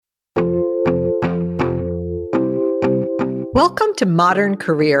Welcome to Modern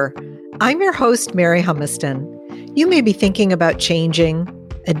Career. I'm your host, Mary Humiston. You may be thinking about changing,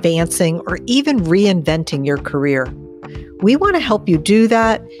 advancing, or even reinventing your career. We want to help you do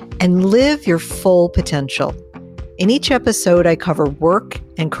that and live your full potential. In each episode, I cover work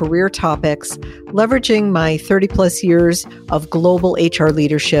and career topics, leveraging my 30 plus years of global HR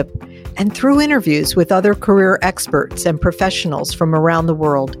leadership and through interviews with other career experts and professionals from around the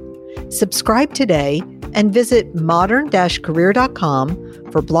world. Subscribe today and visit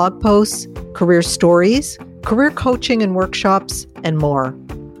modern-career.com for blog posts, career stories, career coaching and workshops, and more.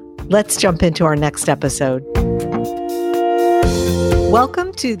 Let's jump into our next episode.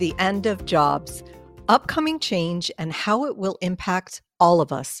 Welcome to the end of jobs, upcoming change and how it will impact all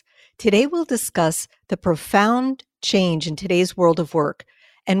of us. Today we'll discuss the profound change in today's world of work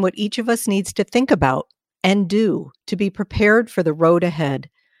and what each of us needs to think about and do to be prepared for the road ahead.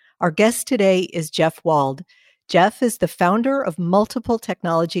 Our guest today is Jeff Wald. Jeff is the founder of multiple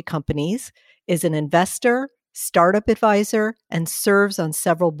technology companies, is an investor, startup advisor, and serves on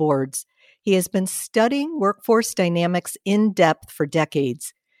several boards. He has been studying workforce dynamics in depth for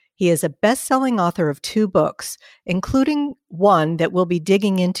decades. He is a best-selling author of 2 books, including one that we'll be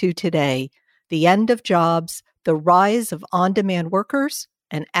digging into today, The End of Jobs, The Rise of On-Demand Workers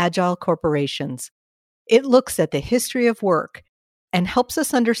and Agile Corporations. It looks at the history of work and helps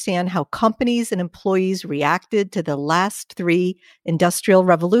us understand how companies and employees reacted to the last 3 industrial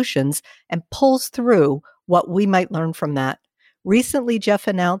revolutions and pulls through what we might learn from that. Recently, Jeff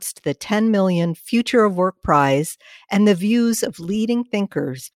announced the 10 million Future of Work Prize and the views of leading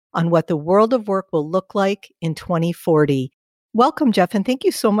thinkers on what the world of work will look like in 2040. Welcome, Jeff, and thank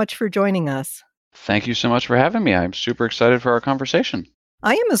you so much for joining us. Thank you so much for having me. I'm super excited for our conversation.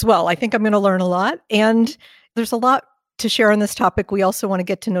 I am as well. I think I'm going to learn a lot, and there's a lot to share on this topic. We also want to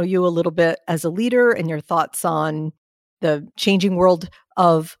get to know you a little bit as a leader and your thoughts on the changing world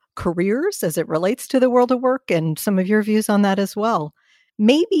of careers as it relates to the world of work and some of your views on that as well.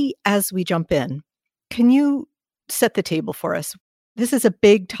 Maybe as we jump in, can you set the table for us? This is a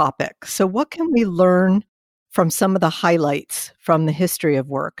big topic. So what can we learn from some of the highlights from the history of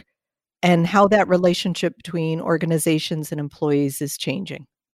work and how that relationship between organizations and employees is changing?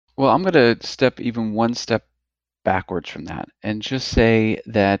 Well, I'm going to step even one step backwards from that and just say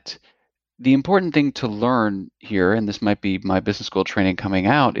that the important thing to learn here, and this might be my business school training coming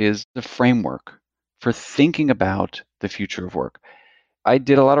out, is the framework for thinking about the future of work. I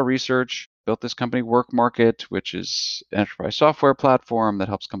did a lot of research, built this company, WorkMarket, which is an enterprise software platform that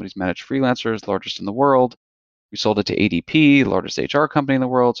helps companies manage freelancers, largest in the world. We sold it to ADP, largest HR company in the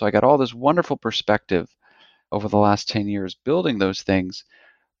world. So I got all this wonderful perspective over the last 10 years building those things.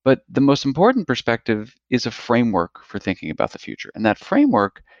 But the most important perspective is a framework for thinking about the future. And that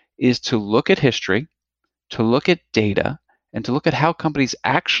framework is to look at history, to look at data, and to look at how companies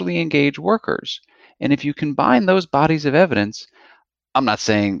actually engage workers. And if you combine those bodies of evidence, I'm not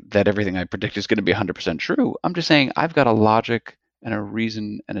saying that everything I predict is going to be 100% true. I'm just saying I've got a logic and a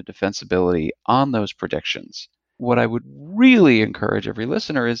reason and a defensibility on those predictions. What I would really encourage every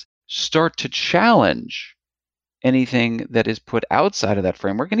listener is start to challenge anything that is put outside of that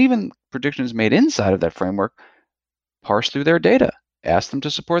framework, and even predictions made inside of that framework, parse through their data, ask them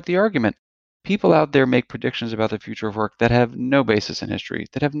to support the argument. People out there make predictions about the future of work that have no basis in history,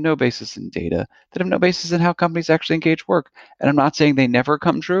 that have no basis in data, that have no basis in how companies actually engage work. And I'm not saying they never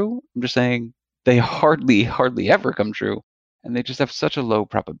come true. I'm just saying they hardly ever come true. And they just have such a low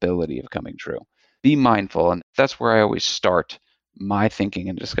probability of coming true. Be mindful. And that's where I always start my thinking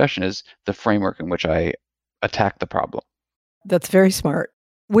and discussion, is the framework in which I attack the problem. That's very smart.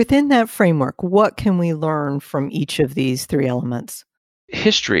 Within that framework, what can we learn from each of these 3 elements?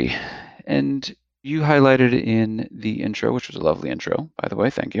 History. And you highlighted in the intro, which was a lovely intro, by the way,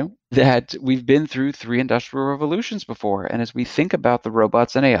 thank you, that we've been through 3 industrial revolutions before. And as we think about the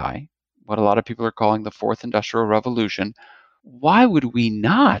robots and AI, what a lot of people are calling the 4th industrial revolution, why would we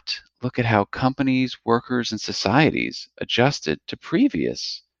not look at how companies, workers, and societies adjusted to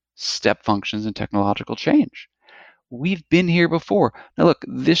previous step functions in technological change? We've been here before. Now, look,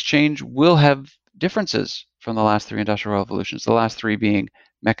 this change will have differences from the last 3 industrial revolutions, the last 3 being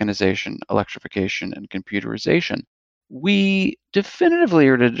mechanization, electrification, and computerization. We definitively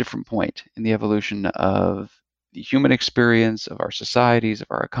are at a different point in the evolution of the human experience, of our societies, of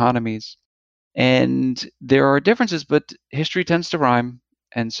our economies. And there are differences, but history tends to rhyme.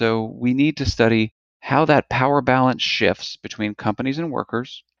 And so we need to study how that power balance shifts between companies and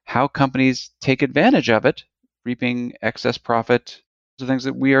workers, how companies take advantage of it, reaping excess profit, the things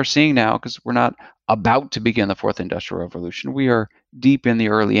that we are seeing now, because we're not about to begin the 4th industrial revolution. We are deep in the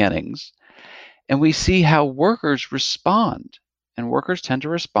early innings. And we see how workers respond. And workers tend to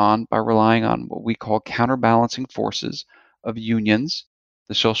respond by relying on what we call counterbalancing forces of unions,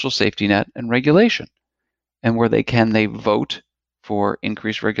 the social safety net, and regulation. And where they can, they vote for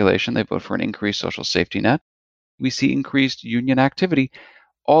increased regulation, they vote for an increased social safety net. We see increased union activity,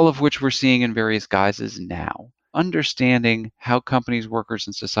 all of which we're seeing in various guises now. Understanding how companies, workers,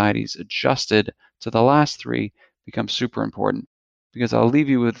 and societies adjusted to the last three becomes super important, because I'll leave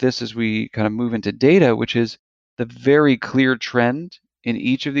you with this as we kind of move into data, which is the very clear trend in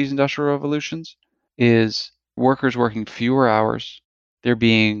each of these industrial revolutions is workers working fewer hours, there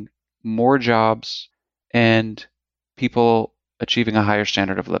being more jobs, and people achieving a higher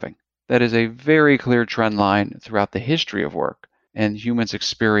standard of living. That is a very clear trend line throughout the history of work and humans'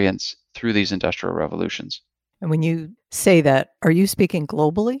 experience through these industrial revolutions. And when you say that, are you speaking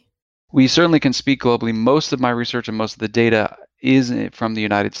globally? We certainly can speak globally. Most of my research and most of the data is from the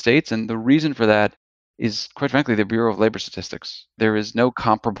United States. And the reason for that is, quite frankly, the Bureau of Labor Statistics. There is no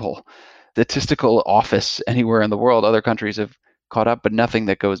comparable statistical office anywhere in the world. Other countries have caught up, but nothing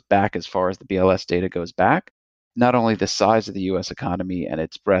that goes back as far as the BLS data goes back. Not only the size of the US economy and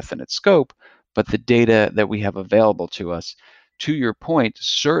its breadth and its scope, but the data that we have available to us. To your point,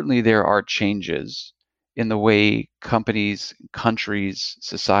 certainly there are changes in the way companies, countries,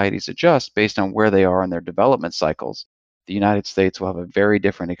 societies adjust based on where they are in their development cycles. The United States will have a very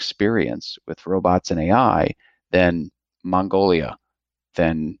different experience with robots and AI than Mongolia,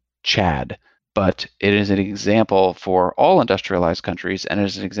 than Chad. But it is an example for all industrialized countries, and it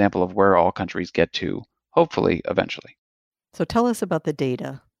is an example of where all countries get to, hopefully, eventually. So tell us about the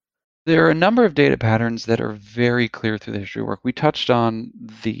data. There are a number of data patterns that are very clear through the history of work. We touched on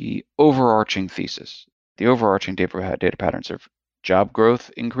the overarching thesis. The overarching data patterns of job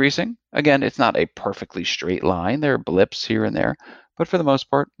growth increasing. Again, it's not a perfectly straight line. There are blips here and there, but for the most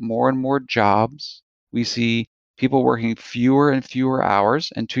part, more and more jobs. We see people working fewer and fewer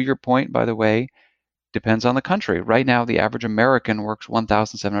hours. And to your point, by the way, depends on the country. Right now, the average American works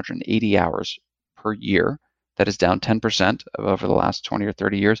 1,780 hours per year. That is down 10% over the last 20 or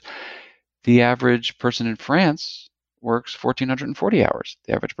 30 years. The average person in France works 1,440 hours.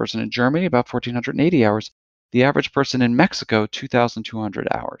 The average person in Germany, about 1,480 hours. The average person in Mexico, 2,200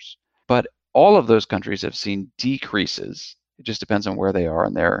 hours. But all of those countries have seen decreases. It just depends on where they are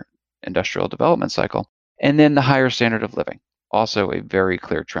in their industrial development cycle. And then the higher standard of living, also a very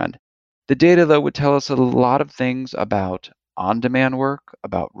clear trend. The data, though, would tell us a lot of things about on-demand work,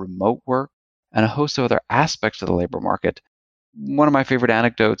 about remote work, and a host of other aspects of the labor market. One of my favorite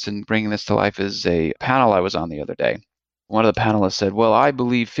anecdotes in bringing this to life is a panel I was on the other day. One of the panelists said, well, I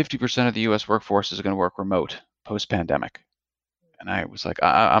believe 50% of the US workforce is going to work remote post-pandemic. And I was like,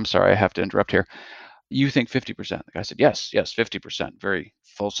 I'm sorry, I have to interrupt here. You think 50%? The guy said, yes, 50%, very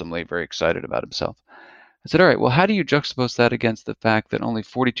fulsomely, very excited about himself. I said, all right, well, how do you juxtapose that against the fact that only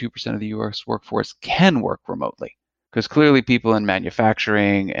 42% of the US workforce can work remotely? Because clearly people in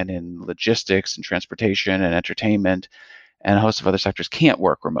manufacturing and in logistics and transportation and entertainment and a host of other sectors can't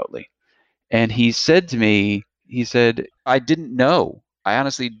work remotely. And he said to me, he said, I didn't know. I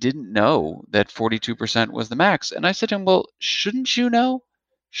honestly didn't know that 42% was the max. And I said to him, well, shouldn't you know?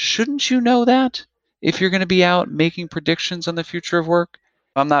 Shouldn't you know that if you're going to be out making predictions on the future of work?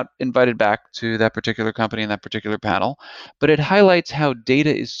 I'm not invited back to that particular company and that particular panel, but it highlights how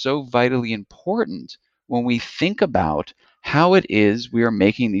data is so vitally important when we think about how it is we are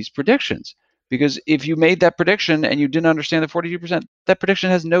making these predictions. Because if you made that prediction and you didn't understand the 42%, that prediction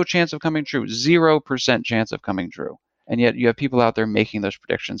has no chance of coming true, 0% chance of coming true. And yet you have people out there making those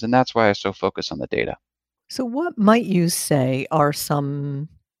predictions. And that's why I so focus on the data. So, what might you say are some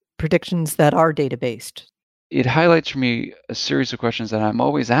predictions that are data based? It highlights for me a series of questions that I'm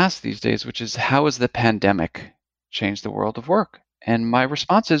always asked these days, which is how has the pandemic changed the world of work? And my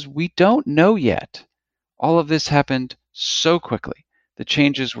response is we don't know yet. All of this happened so quickly. The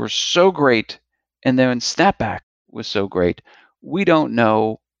changes were so great, and then snapback was so great. We don't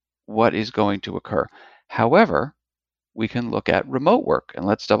know what is going to occur. However, we can look at remote work, and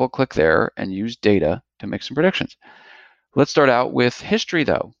let's double click there and use data to make some predictions. Let's start out with history,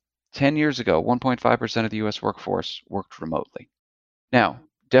 though. 10 years ago, 1.5% of the US workforce worked remotely. Now,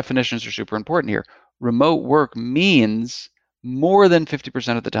 definitions are super important here. Remote work means more than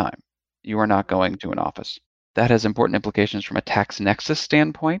 50% of the time you are not going to an office. That has important implications from a tax nexus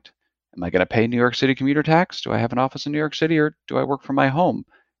standpoint. Am I going to pay New York City commuter tax? Do I have an office in New York City, or do I work from my home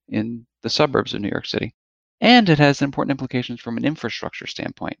in the suburbs of New York City? And it has important implications from an infrastructure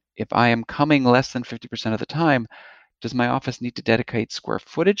standpoint. If I am coming less than 50% of the time, does my office need to dedicate square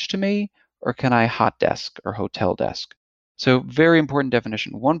footage to me, or can I hot desk or hotel desk? So very important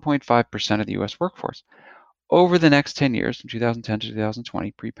definition, 1.5% of the US workforce. Over the next 10 years, from 2010 to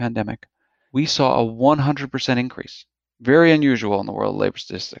 2020, pre-pandemic, we saw a 100% increase. Very unusual in the world of labor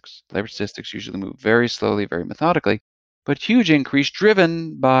statistics. Labor statistics usually move very slowly, very methodically, but huge increase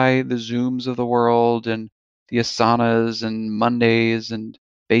driven by the Zooms of the world and the Asanas and Mondays and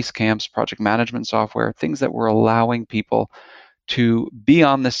Basecamps, project management software, things that were allowing people to be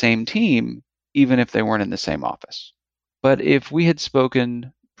on the same team, even if they weren't in the same office. But if we had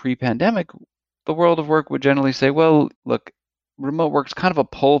spoken pre-pandemic, the world of work would generally say, well, look, remote work's kind of a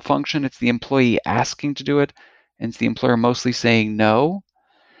pull function. It's the employee asking to do it, and it's the employer mostly saying no.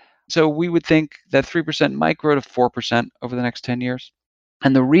 So we would think that 3% might grow to 4% over the next 10 years.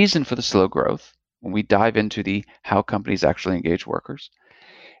 And the reason for the slow growth, when we dive into the how companies actually engage workers,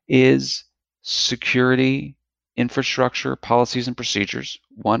 is security, infrastructure, policies, and procedures,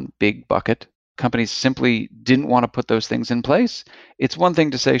 one big bucket. Companies simply didn't want to put those things in place. It's one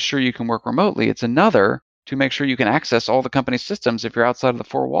thing to say, sure, you can work remotely. It's another to make sure you can access all the company's systems if you're outside of the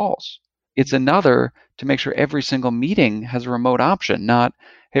four walls. It's another to make sure every single meeting has a remote option, not,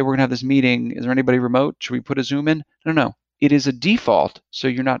 hey, we're going to have this meeting. Is there anybody remote? Should we put a Zoom in? No, no. It is a default, so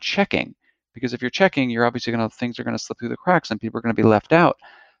you're not checking. Because if you're checking, you're obviously going to, things are going to slip through the cracks and people are going to be left out.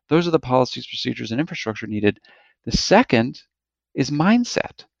 Those are the policies, procedures, and infrastructure needed. The second is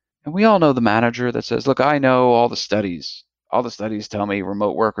mindset. And we all know the manager that says, look, I know all the studies. All the studies tell me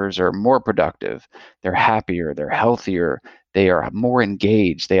remote workers are more productive, they're happier, they're healthier, they are more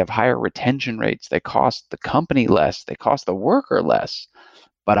engaged, they have higher retention rates, they cost the company less, they cost the worker less.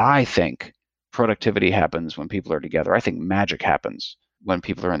 But I think productivity happens when people are together. I think magic happens when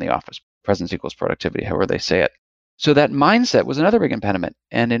people are in the office. Presence equals productivity, however they say it. So that mindset was another big impediment.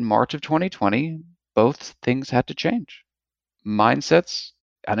 And in March of 2020, both things had to change. Mindsets,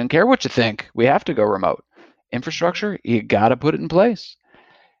 I don't care what you think, we have to go remote. Infrastructure, you got to put it in place.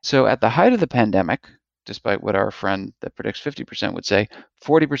 So at the height of the pandemic, despite what our friend that predicts 50% would say,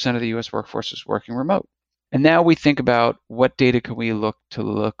 40% of the US workforce is working remote. And now we think about what data can we look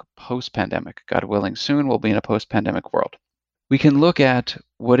post-pandemic. God willing, soon we'll be in a post-pandemic world. We can look at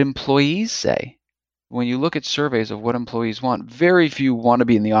what employees say. When you look at surveys of what employees want, very few want to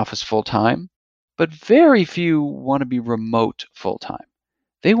be in the office full time, but very few want to be remote full time.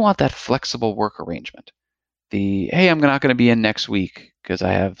 They want that flexible work arrangement. Hey, I'm not going to be in next week because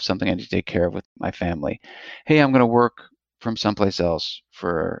I have something I need to take care of with my family. Hey, I'm going to work from someplace else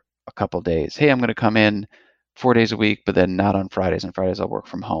for a couple days. Hey, I'm going to come in 4 days a week, but then not on Fridays. On Fridays, I'll work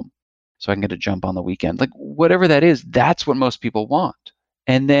from home so I can get a jump on the weekend. Like whatever that is, that's what most people want.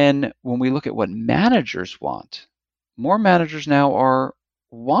 And then when we look at what managers want, more managers now are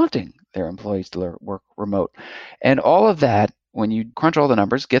wanting their employees to work remote. And all of that, when you crunch all the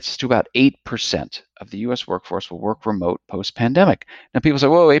numbers, gets us to about 8% of the US workforce will work remote post-pandemic. Now people say,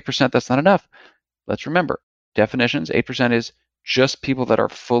 whoa, 8%, that's not enough. Let's remember, definitions, 8% is just people that are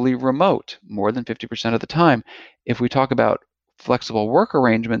fully remote, more than 50% of the time. If we talk about flexible work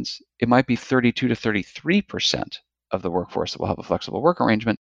arrangements, it might be 32 to 33% of the workforce that will have a flexible work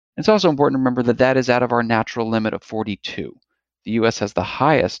arrangement. It's also important to remember that that is out of our natural limit of 42. The US has the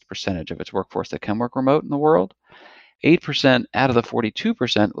highest percentage of its workforce that can work remote in the world. 8% out of the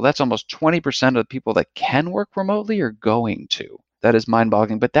 42%, well, that's almost 20% of the people that can work remotely are going to. That is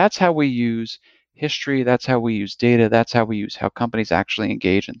mind-boggling, but that's how we use history, that's how we use data, that's how we use how companies actually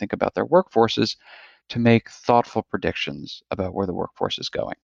engage and think about their workforces to make thoughtful predictions about where the workforce is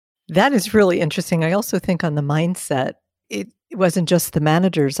going. That is really interesting. I also think on the mindset, it wasn't just the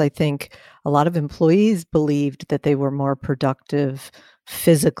managers. I think a lot of employees believed that they were more productive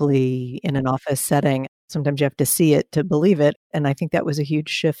physically in an office setting. Sometimes you have to see it to believe it. And I think that was a huge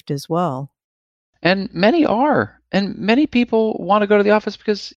shift as well. And many are. And many people want to go to the office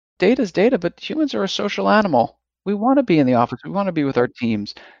because data is data, but humans are a social animal. We want to be in the office. We want to be with our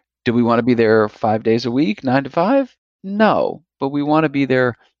teams. Do we want to be there 5 days a week, 9 to 5? No, but we want to be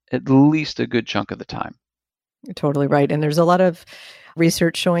there at least a good chunk of the time. You're totally right. And there's a lot of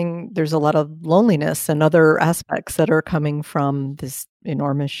research showing there's a lot of loneliness and other aspects that are coming from this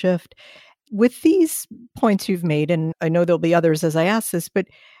enormous shift. With these points you've made, and I know there'll be others as I ask this, but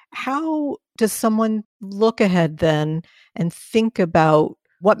how does someone look ahead then and think about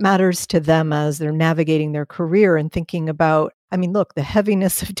what matters to them as they're navigating their career and thinking about, I mean, look, the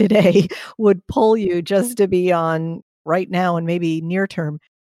heaviness of today would pull you just to be on right now and maybe near term.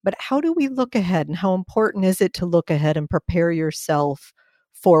 But how do we look ahead and how important is it to look ahead and prepare yourself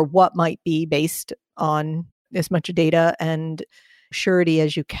for what might be based on as much data and surety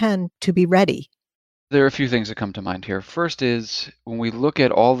as you can to be ready? There are a few things that come to mind here. First is when we look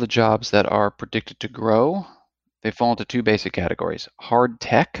at all the jobs that are predicted to grow, They fall into two basic categories: hard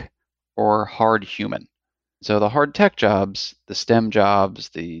tech or hard human. So the hard tech jobs, the STEM jobs,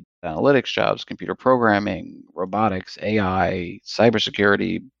 the analytics jobs, computer programming, robotics, AI,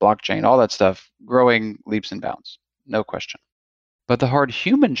 cybersecurity, blockchain, all that stuff, growing leaps and bounds, no question. But the hard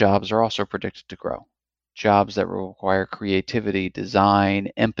human jobs are also predicted to grow. Jobs that require creativity, design,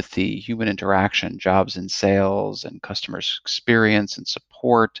 empathy, human interaction, jobs in sales and customer experience and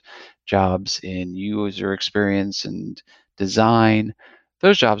support, jobs in user experience and design.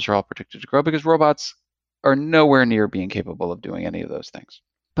 Those jobs are all predicted to grow because robots are nowhere near being capable of doing any of those things.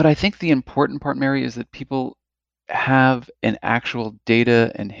 But I think the important part, Mary, is that people have an actual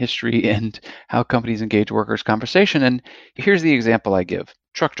data and history and how companies engage workers conversation. And here's the example I give: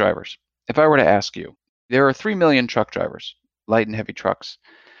 truck drivers. If I were to ask you, there are 3 million truck drivers, light and heavy trucks,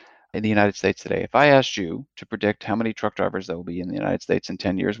 in the United States today. If I asked you to predict how many truck drivers there will be in the United States in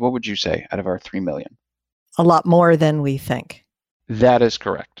 10 years, what would you say out of our 3 million? A lot more than we think. That is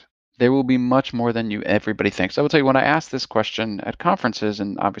correct. There will be much more than everybody thinks. I will tell you, when I ask this question at conferences,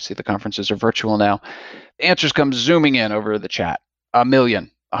 and obviously the conferences are virtual now, answers come zooming in over the chat. 1 million,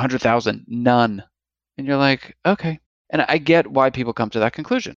 100,000, none. And you're like, okay. And I get why people come to that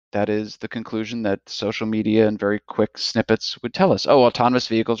conclusion. That is the conclusion that social media and very quick snippets would tell us. Oh, autonomous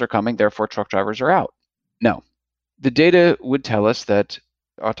vehicles are coming, therefore truck drivers are out. No. The data would tell us that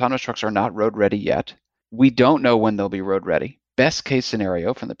autonomous trucks are not road ready yet. We don't know when they'll be road ready. Best case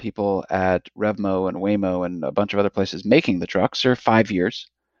scenario from the people at Revmo and Waymo and a bunch of other places making the trucks are 5 years.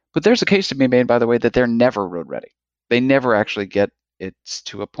 But there's a case to be made, by the way, that they're never road ready. They never actually get it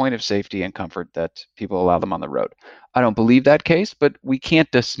to a point of safety and comfort that people allow them on the road. I don't believe that case, but we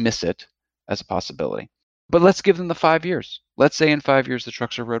can't dismiss it as a possibility. But let's give them the 5 years. Let's say in 5 years the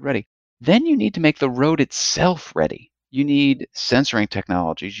trucks are road ready. Then you need to make the road itself ready. You need sensoring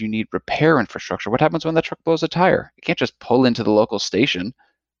technologies. You need repair infrastructure. What happens when that truck blows a tire? You can't just pull into the local station.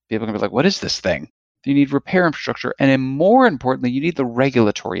 People can be like, what is this thing? You need repair infrastructure. And then more importantly, you need the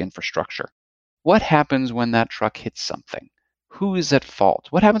regulatory infrastructure. What happens when that truck hits something? Who is at fault?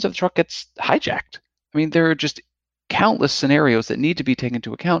 What happens if the truck gets hijacked? I mean, there are just countless scenarios that need to be taken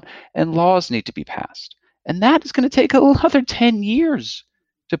into account, and laws need to be passed. And that is going to take another 10 years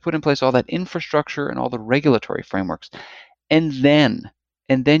to put in place all that infrastructure and all the regulatory frameworks. And then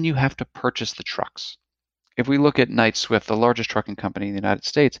you have to purchase the trucks. If we look at Knight-Swift, the largest trucking company in the United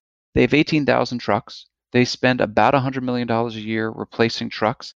States, they have 18,000 trucks. They spend about $100 million a year replacing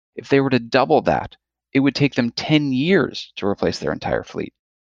trucks. If they were to double that, it would take them 10 years to replace their entire fleet.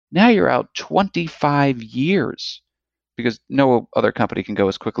 Now you're out 25 years because no other company can go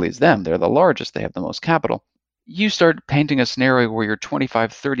as quickly as them. They're the largest, they have the most capital. You start painting a scenario where you're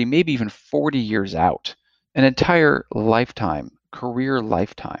 25, 30, maybe even 40 years out, an entire lifetime, career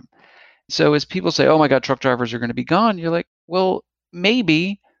lifetime. So as people say, oh my God, truck drivers are going to be gone, you're like, well,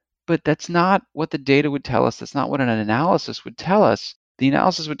 maybe, but that's not what the data would tell us. That's not what an analysis would tell us. The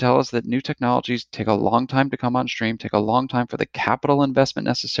analysis would tell us that new technologies take a long time to come on stream, take a long time for the capital investment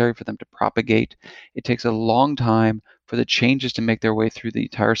necessary for them to propagate. It takes a long time for the changes to make their way through the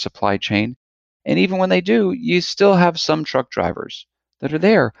entire supply chain. And even when they do, you still have some truck drivers that are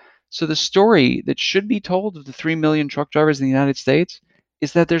there. So the story that should be told of the 3 million truck drivers in the United States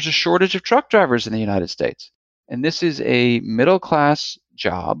is that there's a shortage of truck drivers in the United States. And this is a middle class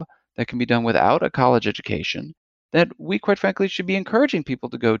job that can be done without a college education that we, quite frankly, should be encouraging people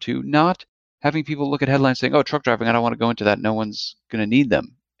to go to, not having people look at headlines saying, oh, truck driving, I don't want to go into that. No one's going to need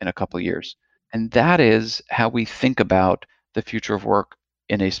them in a couple of years. And that is how we think about the future of work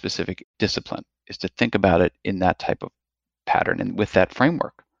in a specific discipline, is to think about it in that type of pattern and with that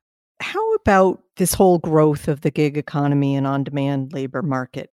framework. How about this whole growth of the gig economy and on-demand labor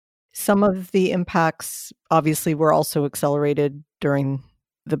market? Some of the impacts obviously were also accelerated during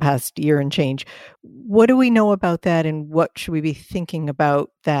the past year and change. What do we know about that, and what should we be thinking about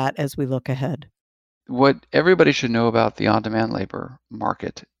that as we look ahead? What everybody should know about the on-demand labor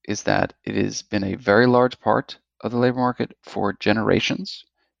market is that it has been a very large part of the labor market for generations.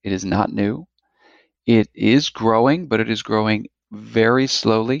 It is not new. It is growing, but it is growing very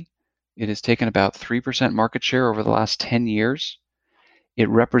slowly. It has taken about 3% market share over the last 10 years. It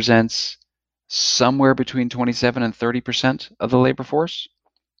represents somewhere between 27 and 30% of the labor force.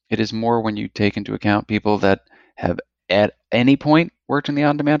 It is more when you take into account people that have at any point worked in the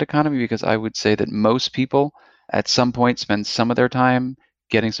on-demand economy, because I would say that most people at some point spend some of their time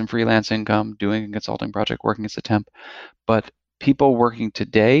getting some freelance income, doing a consulting project, working as a temp. But people working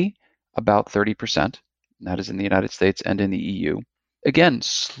today, about 30%, and that is in the United States and in the EU. Again,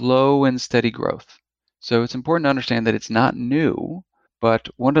 slow and steady growth. So it's important to understand that it's not new, But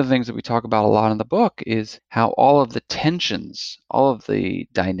one of the things that we talk about a lot in the book is how all of the tensions, all of the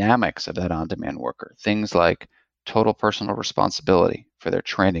dynamics of that on-demand worker, things like total personal responsibility for their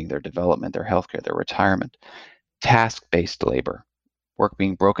training, their development, their healthcare, their retirement, task-based labor, work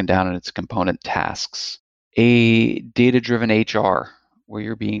being broken down in its component tasks, a data-driven HR, where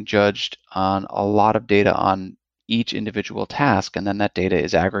you're being judged on a lot of data on each individual task, and then that data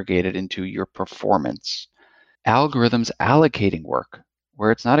is aggregated into your performance. Algorithms allocating work,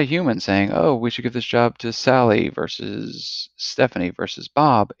 where it's not a human saying, oh, we should give this job to Sally versus Stephanie versus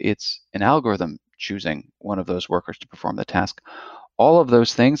Bob. It's an algorithm choosing one of those workers to perform the task. All of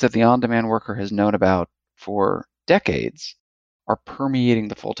those things that the on-demand worker has known about for decades are permeating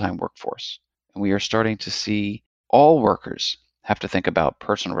the full-time workforce. And we are starting to see all workers have to think about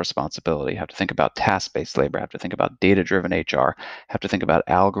personal responsibility, have to think about task-based labor, have to think about data-driven HR, have to think about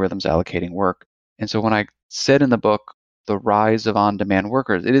algorithms allocating work. And so when I said in the book, the rise of on-demand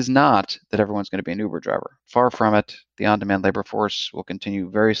workers, it is not that everyone's going to be an Uber driver. Far from it. The on-demand labor force will continue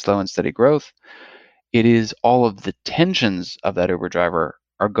very slow and steady growth. It is all of the tensions of that Uber driver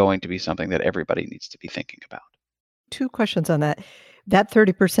are going to be something that everybody needs to be thinking about. Two questions on that. That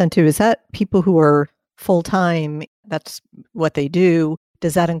 30% too, is that people who are full-time, that's what they do?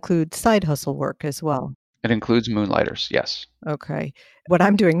 Does that include side hustle work as well? It includes moonlighters, yes. Okay. What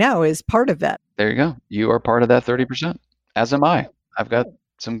I'm doing now is part of that. There you go. You are part of that 30%, as am I. I've got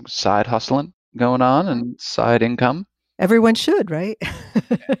some side hustling going on and side income. Everyone should, right?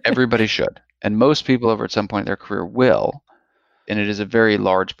 Everybody should. And most people over at some point in their career will. And it is a very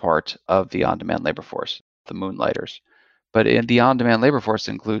large part of the on-demand labor force, the moonlighters. But in the on-demand labor force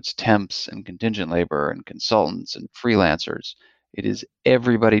includes temps and contingent labor and consultants and freelancers. It is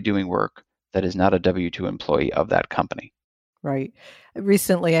everybody doing work that is not a W-2 employee of that company. Right.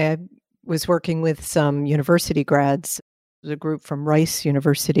 Recently, I was working with some university grads, a group from Rice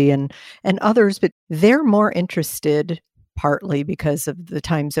University and others, but they're more interested, partly because of the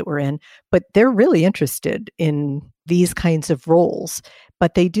times that we're in, but they're really interested in these kinds of roles.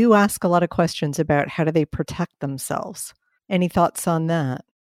 But they do ask a lot of questions about how do they protect themselves. Any thoughts on that?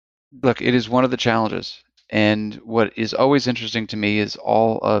 Look, it is one of the challenges. And what is always interesting to me is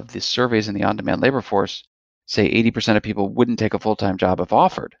all of the surveys in the on-demand labor force say 80% of people wouldn't take a full-time job if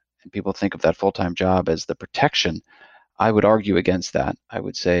offered. And people think of that full-time job as the protection. I would argue against that. I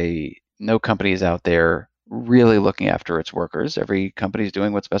would say no company is out there really looking after its workers. Every company is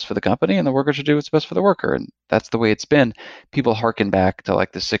doing what's best for the company, and the worker should do what's best for the worker. And that's the way it's been. People harken back to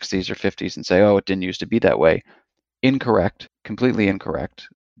like the 60s or 50s and say, oh, it didn't used to be that way. Incorrect, completely incorrect.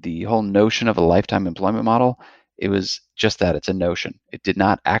 The whole notion of a lifetime employment model, it was just that. It's a notion. It did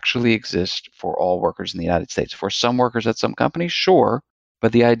not actually exist for all workers in the United States. For some workers at some companies, sure,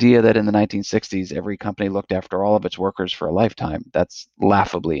 but the idea that in the 1960s every company looked after all of its workers for a lifetime, that's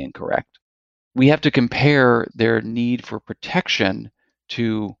laughably incorrect. We have to compare their need for protection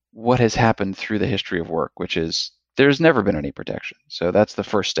to what has happened through the history of work, which is there's never been any protection. So that's the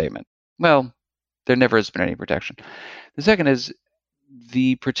first statement. Well, there never has been any protection. The second is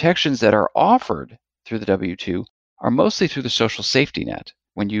the protections that are offered through the W-2 are mostly through the social safety net.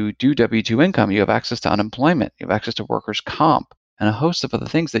 When you do W-2 income, you have access to unemployment, you have access to workers' comp, and a host of other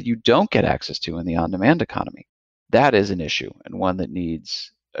things that you don't get access to in the on-demand economy. That is an issue and one that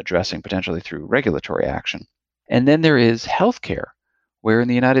needs addressing potentially through regulatory action. And then there is healthcare, where in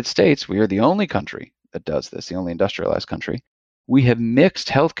the United States, we are the only country that does this, the only industrialized country. We have mixed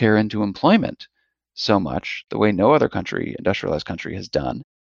healthcare into employment so much, the way no other country, industrialized country, has done.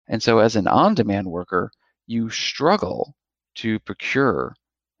 And so as an on-demand worker, you struggle to procure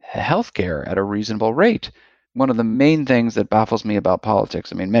healthcare at a reasonable rate. One of the main things that baffles me about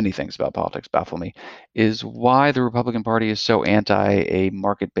politics, I mean, many things about politics baffle me, is why the Republican Party is so anti a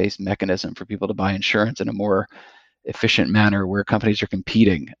market-based mechanism for people to buy insurance in a more efficient manner where companies are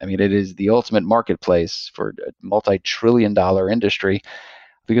competing. I mean, it is the ultimate marketplace for a multi-trillion-dollar industry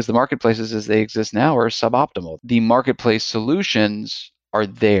because the marketplaces as they exist now are suboptimal. The marketplace solutions are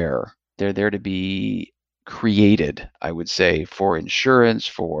there. They're there to be created, I would say, for insurance,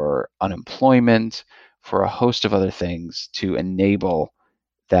 for unemployment, for a host of other things to enable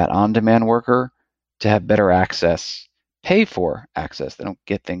that on-demand worker to have better access, pay for access. They don't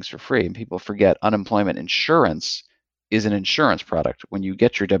get things for free. And people forget unemployment insurance is an insurance product. When you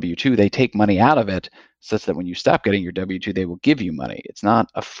get your W-2, they take money out of it such that when you stop getting your W-2, they will give you money. It's not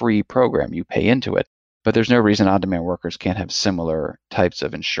a free program. You pay into it. But there's no reason on-demand workers can't have similar types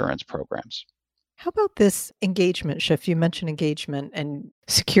of insurance programs. How about this engagement shift? You mentioned engagement and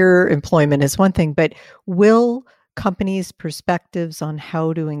secure employment is one thing, but will companies' perspectives on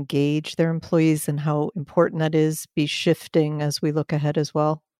how to engage their employees and how important that is be shifting as we look ahead as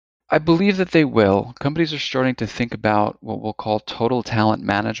well? I believe that they will. Companies are starting to think about what we'll call total talent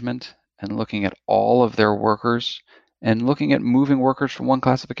management and looking at all of their workers and looking at moving workers from one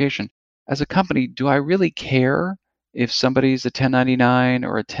classification. As a company, do I really care if somebody's a 1099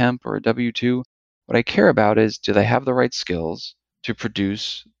 or a temp or a W-2? What I care about is, do they have the right skills to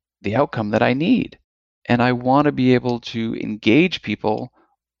produce the outcome that I need? And I want to be able to engage people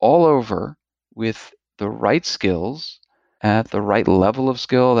all over with the right skills at the right level of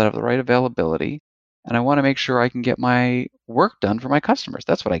skill, that have the right availability, and I want to make sure I can get my work done for my customers.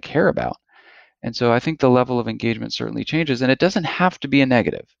 That's what I care about. And so I think the level of engagement certainly changes, and it doesn't have to be a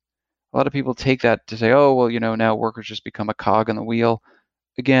negative. A lot of people take that to say, oh, well, now workers just become a cog in the wheel.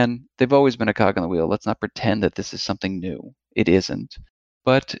 Again, they've always been a cog in the wheel. Let's not pretend that this is something new. It isn't.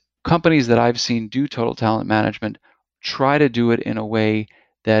 But companies that I've seen do total talent management try to do it in a way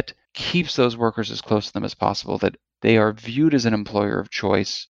that keeps those workers as close to them as possible, that they are viewed as an employer of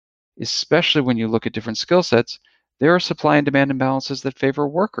choice, especially when you look at different skill sets. There are supply and demand imbalances that favor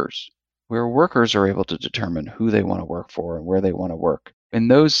workers, where workers are able to determine who they want to work for and where they want to work. In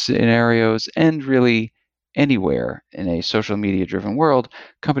those scenarios, and really anywhere in a social media driven world,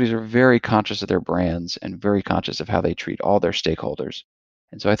 companies are very conscious of their brands and very conscious of how they treat all their stakeholders.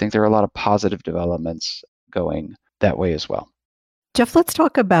 And so I think there are a lot of positive developments going that way as well. Jeff, let's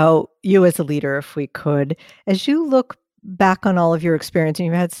talk about you as a leader, if we could. As you look back on all of your experience, and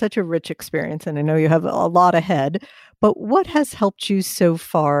you've had such a rich experience, and I know you have a lot ahead, but what has helped you so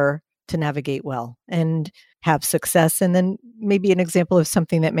far to navigate well and have success? And then maybe an example of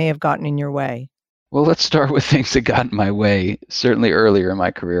something that may have gotten in your way. Well, let's start with things that got in my way, certainly earlier in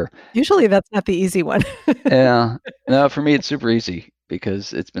my career. Usually that's not the easy one. Yeah. No, for me, it's super easy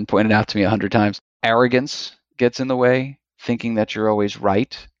because it's been pointed out to me 100 times. Arrogance gets in the way. Thinking that you're always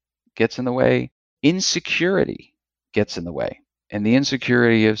right gets in the way. Insecurity gets in the way. And the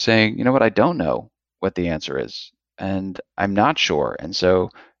insecurity of saying, you know what, I don't know what the answer is, and I'm not sure. And so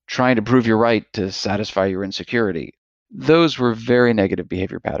trying to prove you're right to satisfy your insecurity. Those were very negative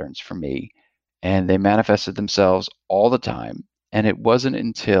behavior patterns for me. And they manifested themselves all the time. And it wasn't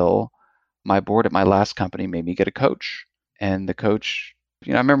until my board at my last company made me get a coach. And the coach,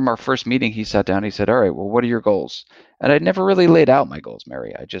 I remember our first meeting, he sat down, he said, all right, well, what are your goals? And I'd never really laid out my goals,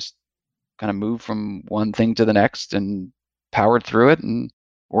 Mary. I just kind of moved from one thing to the next and powered through it and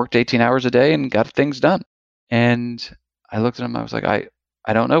worked 18 hours a day and got things done. And I looked at him, I was like,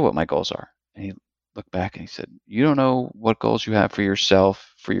 I don't know what my goals are. And he looked back and he said, you don't know what goals you have for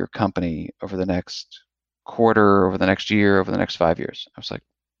yourself, for your company over the next quarter, over the next year, over the next 5 years. I was like,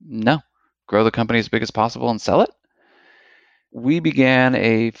 no, grow the company as big as possible and sell it. We began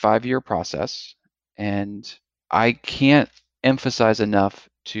a 5-year process, and I can't emphasize enough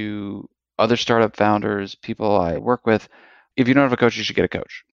to other startup founders, people I work with, if you don't have a coach, you should get a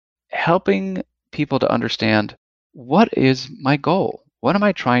coach. Helping people to understand, what is my goal? What am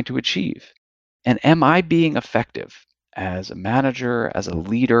I trying to achieve? And am I being effective as a manager, as a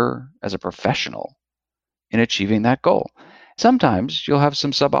leader, as a professional in achieving that goal? Sometimes you'll have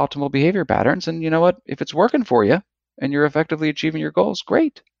some suboptimal behavior patterns, and you know what? If it's working for you and you're effectively achieving your goals,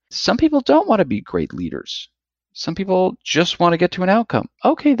 great. Some people don't want to be great leaders. Some people just want to get to an outcome.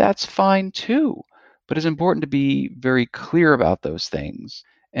 Okay, that's fine too. But it's important to be very clear about those things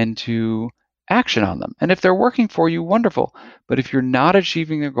and to action on them. And if they're working for you, wonderful. But if you're not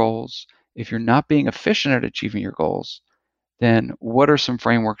achieving your goals, if you're not being efficient at achieving your goals, then what are some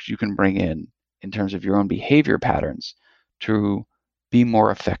frameworks you can bring in terms of your own behavior patterns to be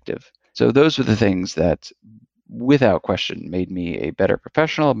more effective? So those are the things that, without question, made me a better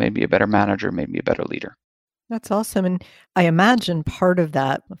professional, made me a better manager, made me a better leader. That's awesome. And I imagine part of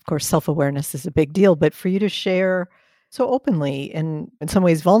that, of course, self-awareness is a big deal, but for you to share so openly and in some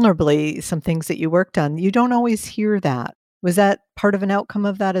ways vulnerably some things that you worked on, you don't always hear that. Was that part of an outcome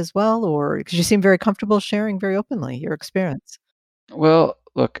of that as well? Or because you seem very comfortable sharing very openly your experience? Well,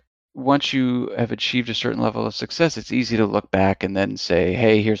 look, once you have achieved a certain level of success, it's easy to look back and then say,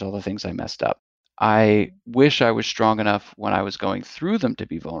 hey, here's all the things I messed up. I wish I was strong enough when I was going through them to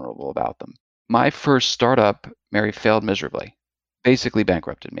be vulnerable about them. My first startup, Mary, failed miserably, basically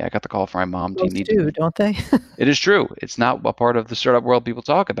bankrupted me. I got the call from my mom, do you Most need to do, move? don't they? It is true. It's not a part of the startup world people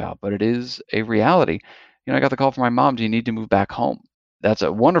talk about, but it is a reality. I got the call from my mom, do you need to move back home? That's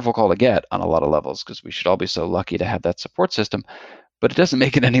a wonderful call to get on a lot of levels because we should all be so lucky to have that support system, but it doesn't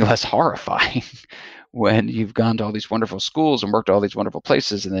make it any less horrifying when you've gone to all these wonderful schools and worked at all these wonderful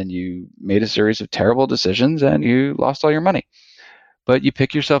places, and then you made a series of terrible decisions and you lost all your money. But you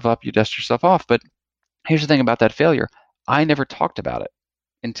pick yourself up, you dust yourself off. But Here's the thing about that failure. I never talked about it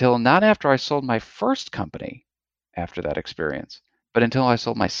until not after I sold my first company after that experience, but until I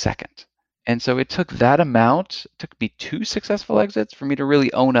sold my second. And so it took that amount, it took me two successful exits for me to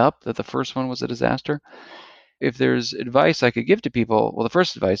really own up that the first one was a disaster. If there's advice I could give to people, well, the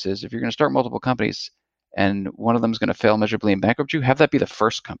first advice is if you're going to start multiple companies and one of them is going to fail miserably and bankrupt you, have that be the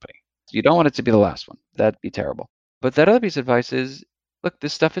first company. You don't want it to be the last one. That'd be terrible. But that other piece of advice is look,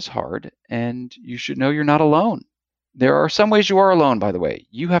 this stuff is hard and you should know you're not alone. There are some ways you are alone, by the way.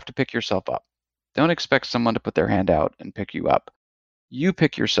 You have to pick yourself up. Don't expect someone to put their hand out and pick you up. You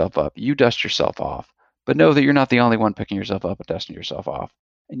pick yourself up, you dust yourself off, but know that you're not the only one picking yourself up and dusting yourself off,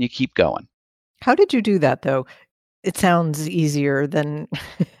 and you keep going. How did you do that, though? It sounds easier than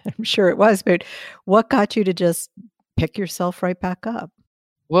I'm sure it was, but what got you to just pick yourself right back up?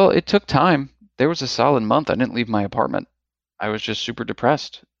 Well, it took time. There was a solid month I didn't leave my apartment. I was just super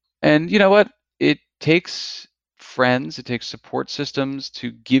depressed. And you know what? It takes friends, it takes support systems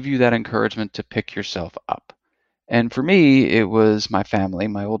to give you that encouragement to pick yourself up. And for me, it was my family,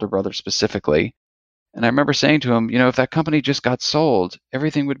 my older brother specifically. And I remember saying to him, if that company just got sold,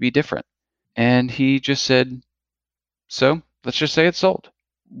 everything would be different. And he just said, so let's just say it's sold.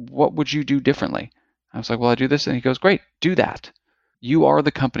 What would you do differently? I was like, well, I do this. And he goes, great, do that. You are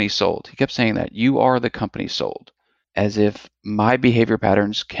the company sold. He kept saying that. You are the company sold. As if my behavior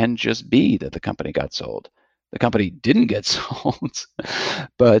patterns can just be that the company got sold. The company didn't get sold,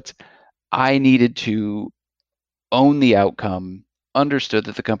 but I needed to own the outcome, understood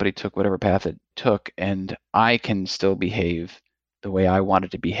that the company took whatever path it took, and I can still behave the way I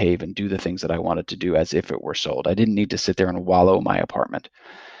wanted to behave and do the things that I wanted to do as if it were sold. I didn't need to sit there and wallow in my apartment.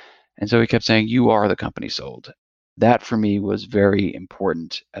 And so he kept saying, you are the company sold. That for me was very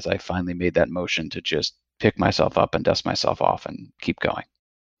important as I finally made that motion to just pick myself up and dust myself off and keep going.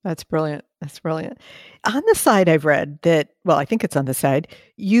 That's brilliant. That's brilliant. On the side, I've read that, well, I think it's on the side,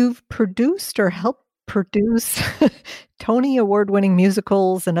 you've produced or helped produce Tony Award-winning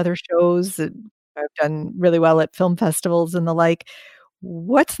musicals and other shows that have done really well at film festivals and the like.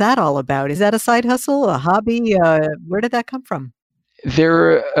 What's that all about? Is that a side hustle, a hobby? Where did that come from?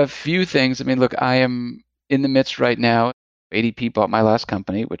 There are a few things. I mean, look, I am in the midst right now. ADP bought my last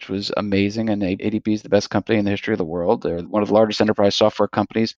company, which was amazing. And ADP is the best company in the history of the world. They're one of the largest enterprise software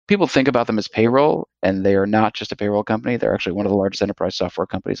companies. People think about them as payroll, and they are not just a payroll company. They're actually one of the largest enterprise software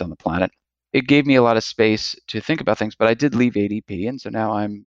companies on the planet. It gave me a lot of space to think about things, but I did leave ADP. And so now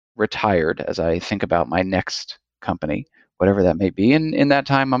I'm retired as I think about my next company, whatever that may be. And in that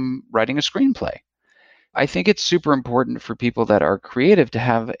time, I'm writing a screenplay. I think it's super important for people that are creative to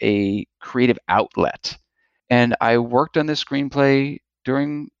have a creative outlet. And I worked on this screenplay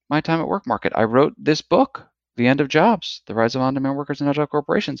during my time at Work Market. I wrote this book, The End of Jobs, The Rise of On-Demand Workers and Agile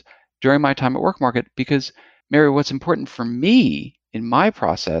Corporations, during my time at Work Market because, Mary, what's important for me in my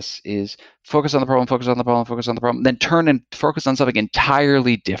process is focus on the problem, focus on the problem, focus on the problem, then turn and focus on something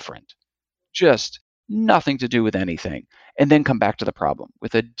entirely different. Just nothing to do with anything, and then come back to the problem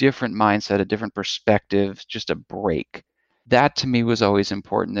with a different mindset, a different perspective, just a break. That to me was always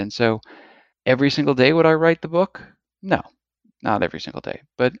important. And so every single day would I write the book? No, not every single day.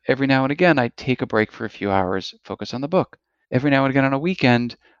 But every now and again, I'd take a break for a few hours, focus on the book. Every now and again on a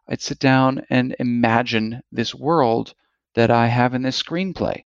weekend, I'd sit down and imagine this world that I have in this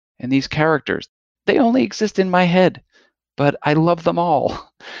screenplay and these characters. They only exist in my head, but I love them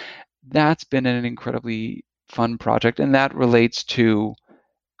all. That's been an incredibly fun project, and that relates to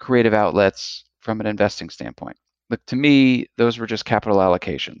creative outlets from an investing standpoint. Look, to me, those were just capital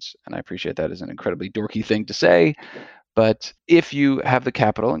allocations, and I appreciate that as an incredibly dorky thing to say. But if you have the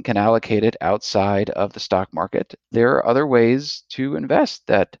capital and can allocate it outside of the stock market, there are other ways to invest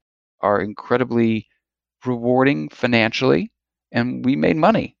that are incredibly rewarding financially, and we made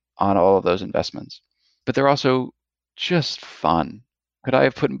money on all of those investments. But they're also just fun. Could I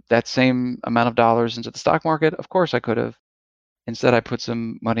have put that same amount of dollars into the stock market? Of course I could have. Instead, I put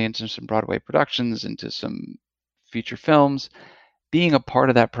some money into some Broadway productions, into some feature films, being a part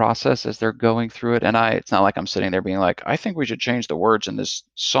of that process as they're going through it. And it's not like I'm sitting there being like, I think we should change the words in this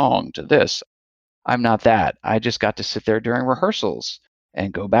song to this. I'm not that. I just got to sit there during rehearsals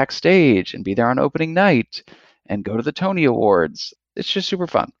and go backstage and be there on opening night and go to the Tony Awards. It's just super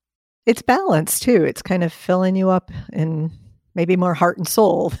fun. It's balance too. It's kind of filling you up in maybe more heart and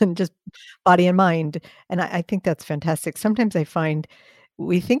soul than just body and mind. And I think that's fantastic. Sometimes I find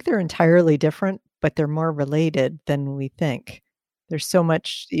we think they're entirely different, but they're more related than we think. There's so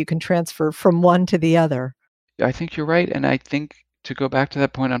much you can transfer from one to the other. I think you're right. And I think to go back to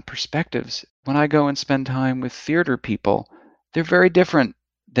that point on perspectives, when I go and spend time with theater people, they're very different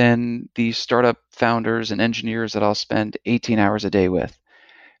than the startup founders and engineers that I'll spend 18 hours a day with.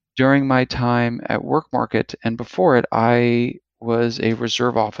 During my time at WorkMarket and before it, I was a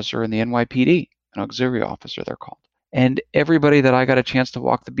reserve officer in the NYPD, an auxiliary officer, they're called. And everybody that I got a chance to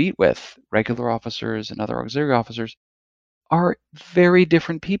walk the beat with, regular officers and other auxiliary officers, are very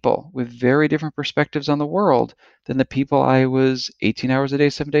different people with very different perspectives on the world than the people I was 18 hours a day,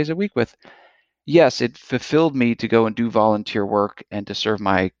 7 days a week with. Yes, it fulfilled me to go and do volunteer work and to serve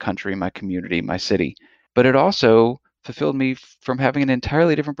my country, my community, my city. But it also fulfilled me from having an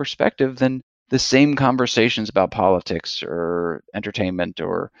entirely different perspective than the same conversations about politics or entertainment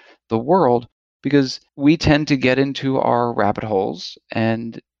or the world, because we tend to get into our rabbit holes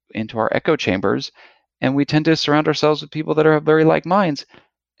and into our echo chambers, and we tend to surround ourselves with people that are very like minds.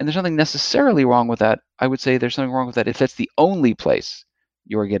 And there's nothing necessarily wrong with that. I would say there's something wrong with that if that's the only place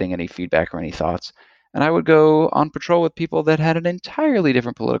you're getting any feedback or any thoughts. And I would go on patrol with people that had an entirely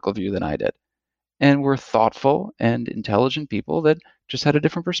different political view than I did and were thoughtful and intelligent people that just had a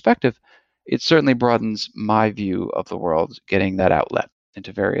different perspective. It certainly broadens my view of the world, getting that outlet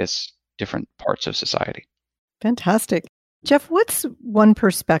into various different parts of society. Fantastic. Jeff, what's one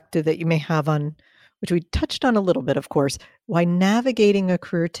perspective that you may have on, which we touched on a little bit, of course, why navigating a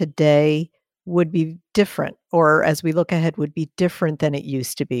career today would be different, or as we look ahead, would be different than it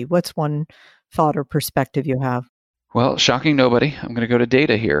used to be? What's one thought or perspective you have? Well, shocking nobody, I'm going to go to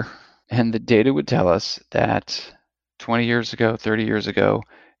data here. And the data would tell us that 20 years ago, 30 years ago,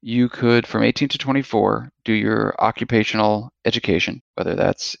 you could, from 18 to 24, do your occupational education, whether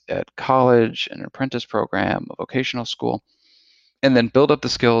that's at college, an apprentice program, a vocational school, and then build up the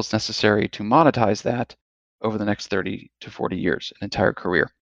skills necessary to monetize that over the next 30 to 40 years, an entire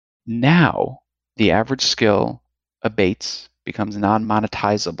career. Now, the average skill abates, becomes non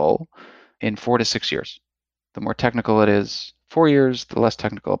monetizable in 4 to 6 years. The more technical it is, 4 years, the less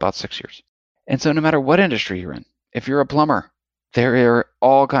technical, about 6 years. And so, no matter what industry you're in, if you're a plumber, there are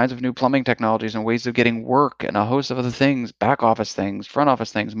all kinds of new plumbing technologies and ways of getting work and a host of other things, back office things, front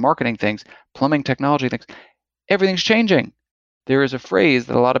office things, marketing things, plumbing technology things. Everything's changing. There is a phrase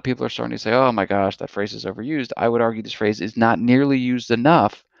that a lot of people are starting to say, oh my gosh, that phrase is overused. I would argue this phrase is not nearly used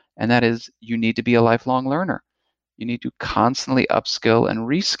enough, and that is you need to be a lifelong learner. You need to constantly upskill and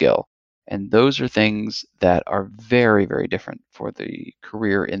reskill. And those are things that are very, very different for the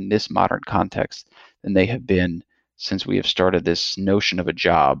career in this modern context than they have been since we have started this notion of a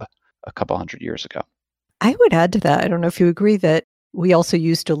job a couple hundred years ago. I would add to that. I don't know if you agree that we also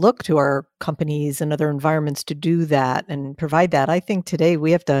used to look to our companies and other environments to do that and provide that. I think today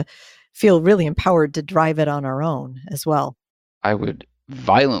we have to feel really empowered to drive it on our own as well. I would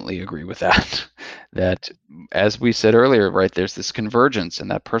violently agree with that. That, as we said earlier, right, there's this convergence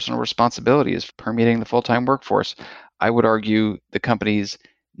and that personal responsibility is permeating the full-time workforce. I would argue the companies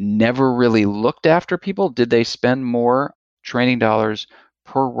never really looked after people. Did they spend more training dollars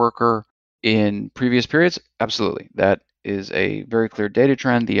per worker in previous periods? Absolutely. That is a very clear data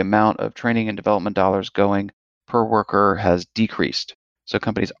trend. The amount of training and development dollars going per worker has decreased. So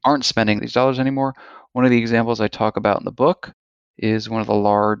companies aren't spending these dollars anymore. One of the examples I talk about in the book is one of the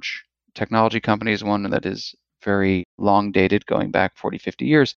large technology companies, one that is very long dated, going back 40, 50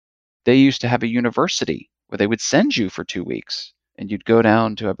 years. They used to have a university where they would send you for 2 weeks and you'd go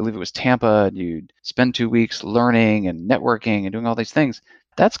down to, I believe it was Tampa, and you'd spend 2 weeks learning and networking and doing all these things.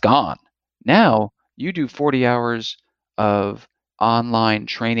 That's gone. Now you do 40 hours of online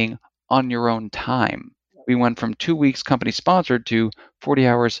training on your own time. We went from 2 weeks company sponsored to 40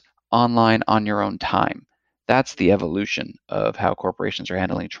 hours online on your own time. That's the evolution of how corporations are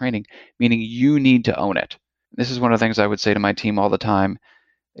handling training, meaning you need to own it. This is one of the things I would say to my team all the time.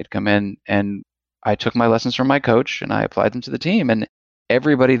 They'd come in and I took my lessons from my coach and I applied them to the team. And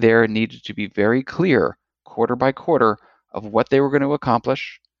everybody there needed to be very clear, quarter by quarter, of what they were going to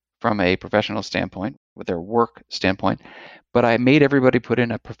accomplish from a professional standpoint, with their work standpoint. But I made everybody put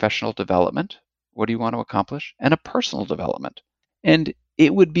in a professional development. What do you want to accomplish? And a personal development. And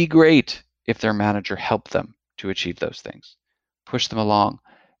it would be great if their manager helped them to achieve those things, push them along.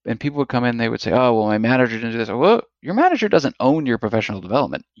 And people would come in, they would say, oh, well, my manager didn't do this. Well, your manager doesn't own your professional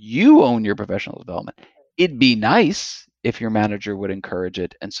development. You own your professional development. It'd be nice if your manager would encourage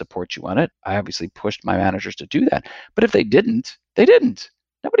it and support you on it. I obviously pushed my managers to do that. But if they didn't, they didn't.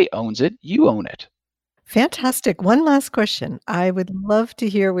 Nobody owns it. You own it. Fantastic. One last question. I would love to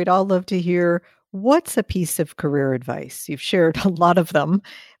hear, we'd all love to hear, what's a piece of career advice? You've shared a lot of them,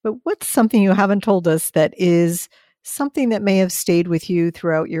 but what's something you haven't told us that is something that may have stayed with you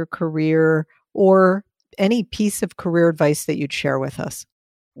throughout your career, or any piece of career advice that you'd share with us?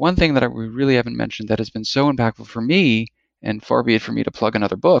 One thing that we really haven't mentioned that has been so impactful for me and far be it for me to plug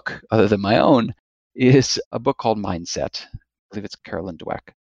another book other than my own, is a book called Mindset. I believe it's Carolyn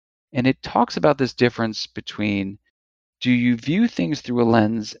Dweck. And it talks about this difference between, do you view things through a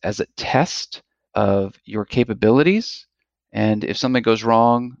lens as a test of your capabilities? And if something goes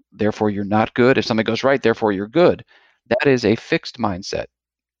wrong, therefore you're not good. If something goes right, therefore you're good. That is a fixed mindset.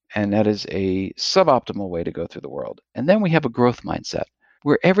 And that is a suboptimal way to go through the world. And then we have a growth mindset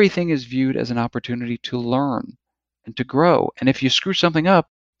where everything is viewed as an opportunity to learn and to grow. And if you screw something up,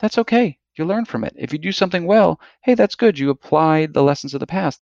 that's okay. You learn from it. If you do something well, hey, that's good. You applied the lessons of the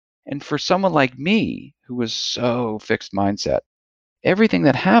past. And for someone like me, who was so fixed mindset, everything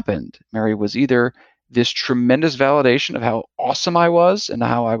that happened, Mary, was either this tremendous validation of how awesome I was and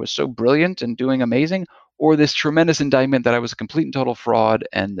how I was so brilliant and doing amazing, or this tremendous indictment that I was a complete and total fraud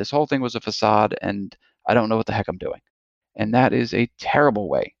and this whole thing was a facade and I don't know what the heck I'm doing. And that is a terrible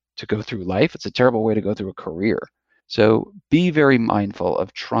way to go through life. It's a terrible way to go through a career. So be very mindful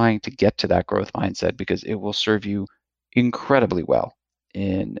of trying to get to that growth mindset, because it will serve you incredibly well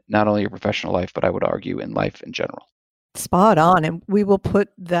in not only your professional life, but I would argue in life in general. Spot on. And we will put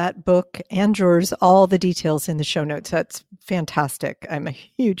that book and yours, all the details in the show notes. That's fantastic. I'm a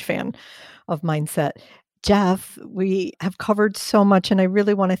huge fan of Mindset. Jeff, we have covered so much, and I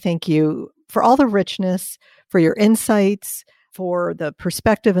really want to thank you for all the richness, for your insights, for the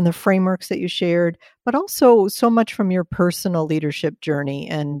perspective and the frameworks that you shared, but also so much from your personal leadership journey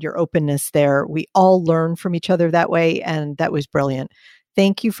and your openness there. We all learn from each other that way, and that was brilliant.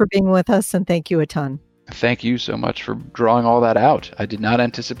 Thank you for being with us, and thank you a ton. Thank you so much for drawing all that out. I did not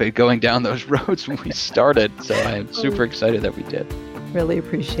anticipate going down those roads when we started, so I am super excited that we did. Really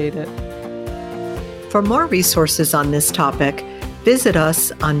appreciate it. For more resources on this topic, visit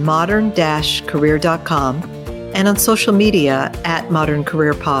us on modern-career.com and on social media at Modern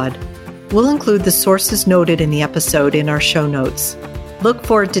Career Pod. We'll include the sources noted in the episode in our show notes. Look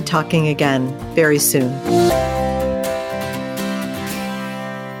forward to talking again very soon.